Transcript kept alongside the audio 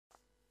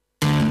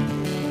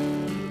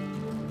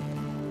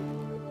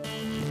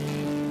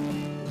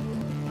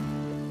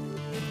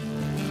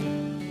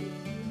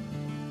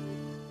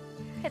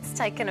It's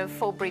taken of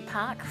Fulbury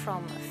Park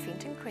from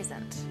Fenton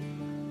Crescent.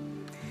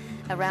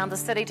 Around the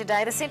city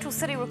today, the central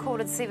city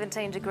recorded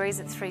 17 degrees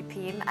at 3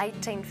 p.m,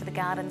 18 for the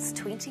Gardens,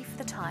 20 for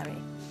the Taieri.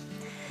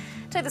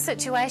 To the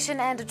situation,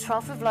 and a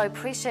trough of low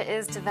pressure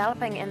is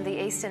developing in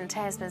the eastern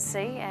Tasman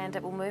Sea, and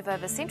it will move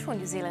over central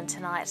New Zealand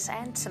tonight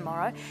and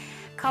tomorrow.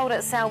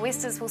 Colder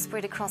sou'westers will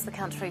spread across the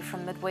country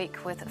from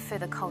midweek, with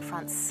further cold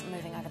fronts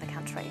moving over the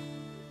country.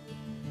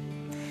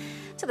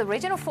 To the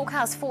regional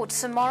forecast for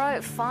tomorrow,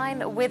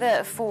 fine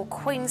weather for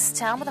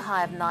Queenstown with a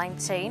high of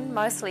 19,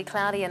 mostly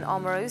cloudy in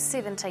Oamaru,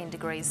 17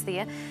 degrees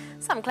there.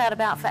 Some cloud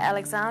about for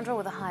Alexandra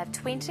with a high of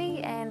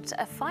 20, and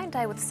a fine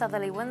day with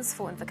southerly winds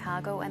for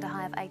Invercargill and a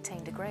high of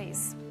 18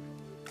 degrees.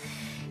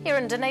 Here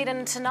in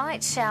Dunedin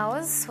tonight,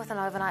 showers with an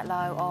overnight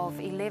low of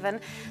 11.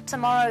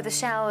 Tomorrow the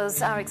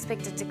showers are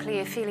expected to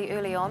clear fairly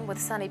early on, with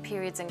sunny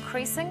periods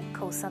increasing,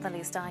 cool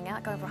southerlies dying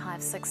out, go over a high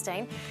of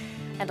 16.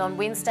 And on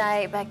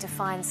Wednesday, back to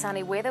fine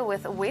sunny weather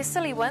with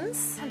westerly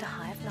winds and a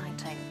high of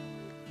 19.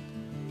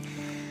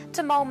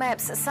 To Mole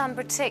Maps sun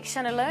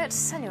protection alert,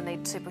 and you'll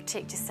need to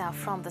protect yourself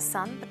from the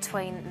sun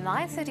between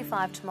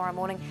 9:35 tomorrow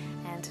morning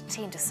and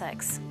 10 to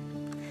 6.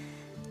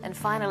 And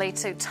finally,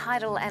 to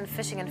tidal and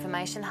fishing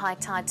information, high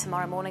tide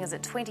tomorrow morning is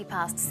at 20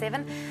 past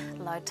 7,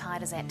 low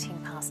tide is at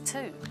 10 past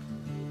 2.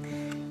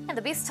 And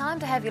the best time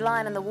to have your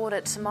line in the water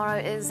tomorrow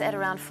is at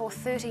around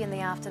 4:30 in the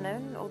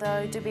afternoon,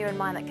 although do bear in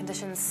mind that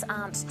conditions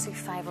aren't too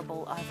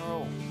favourable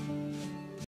overall.